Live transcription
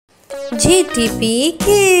GTP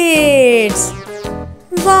Kids.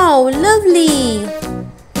 Wow, lovely.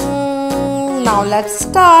 Now let's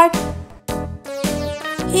start.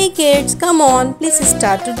 Hey kids, come on, please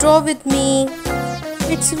start to draw with me.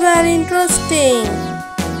 It's very interesting.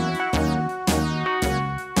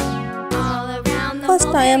 First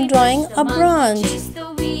I am drawing a branch.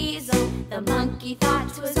 The monkey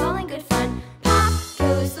thought it was all in good fun. Pop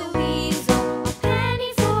goes the weasel, a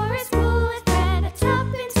penny for a spool of thread, a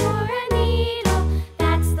tuppence for a needle.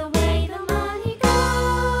 That's the way the money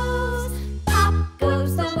goes. Pop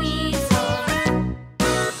goes the weasel.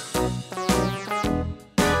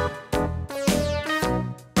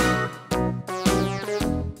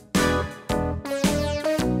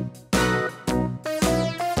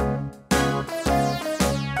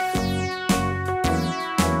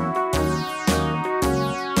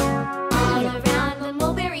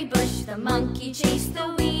 The monkey chased the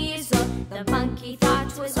weasel. The monkey thought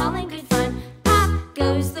it was all in good fun. Pop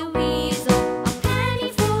goes the weasel, a penny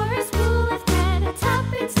for a spool of thread, a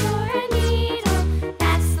tuppence for a needle.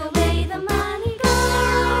 That's the way the money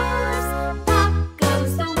goes. Pop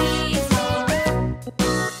goes the weasel.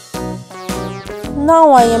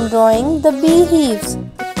 Now I am drawing the beehives.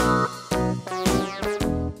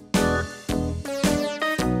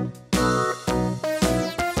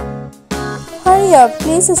 Hurry up,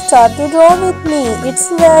 please start to draw with me. It's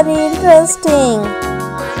very interesting.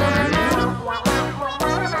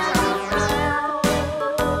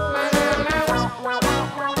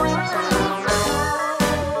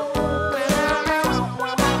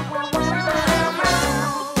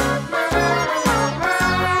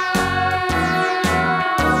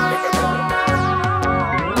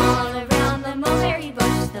 All around the mulberry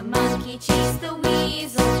bush, the monkey chased the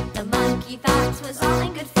weasel. The monkey thought it was all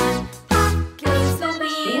in good fun.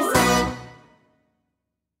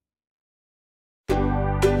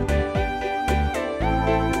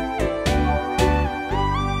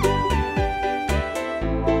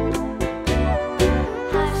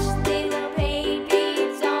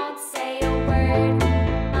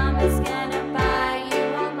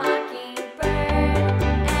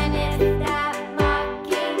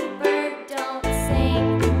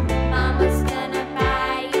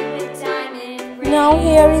 Now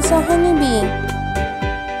here is a honeybee.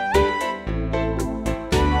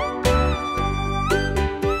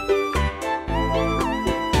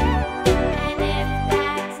 And if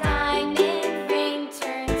that diamond ring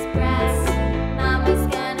turns brass, Mama's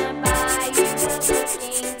gonna buy you a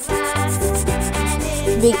looking glass.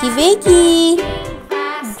 And if Wakey,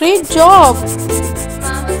 great job.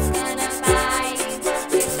 Mama's gonna buy you a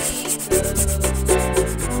really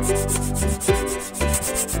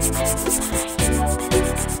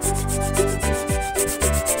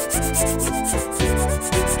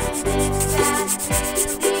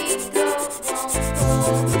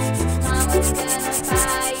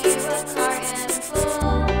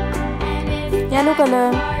Yellow color,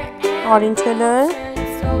 orange color,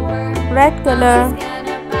 red color,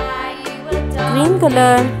 green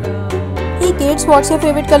color. Hey kids, what's your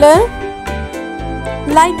favorite color?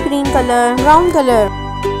 Light green color, brown color,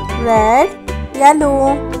 red,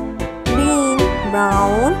 yellow, green,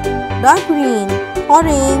 brown, dark green,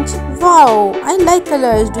 orange. Wow, I like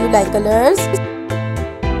colors. Do you like colors?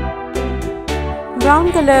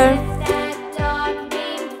 Brown color.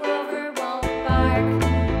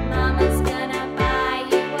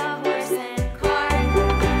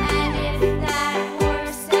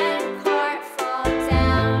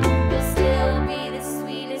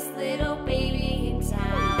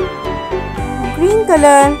 Green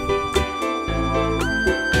color.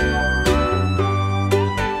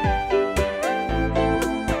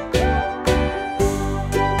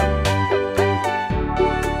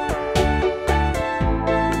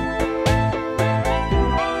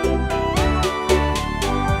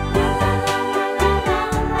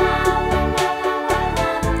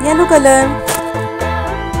 Yellow color.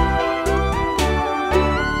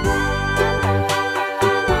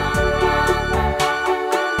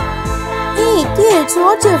 Kids,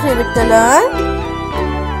 what's your favorite color?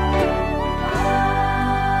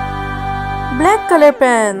 Black color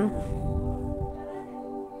pen.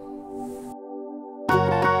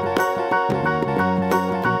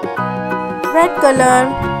 Red color.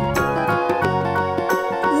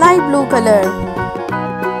 Light blue color.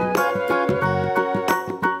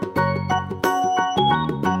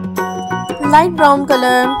 Light brown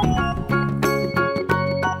color.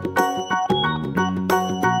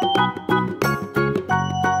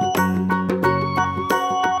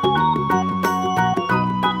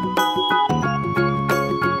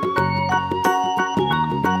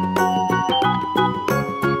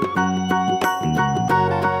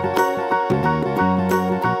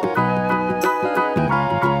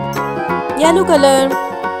 Yellow color.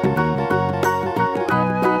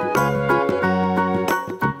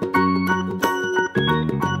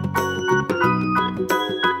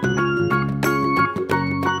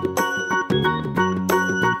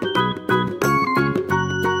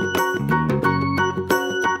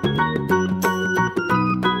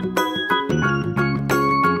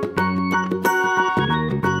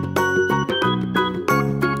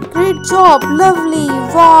 Great job, lovely.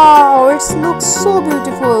 Wow, it looks so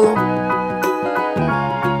beautiful.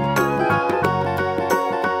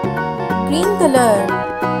 Green color.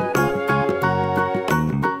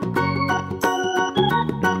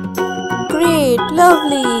 Great,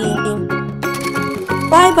 lovely.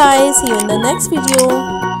 Bye bye, see you in the next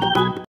video.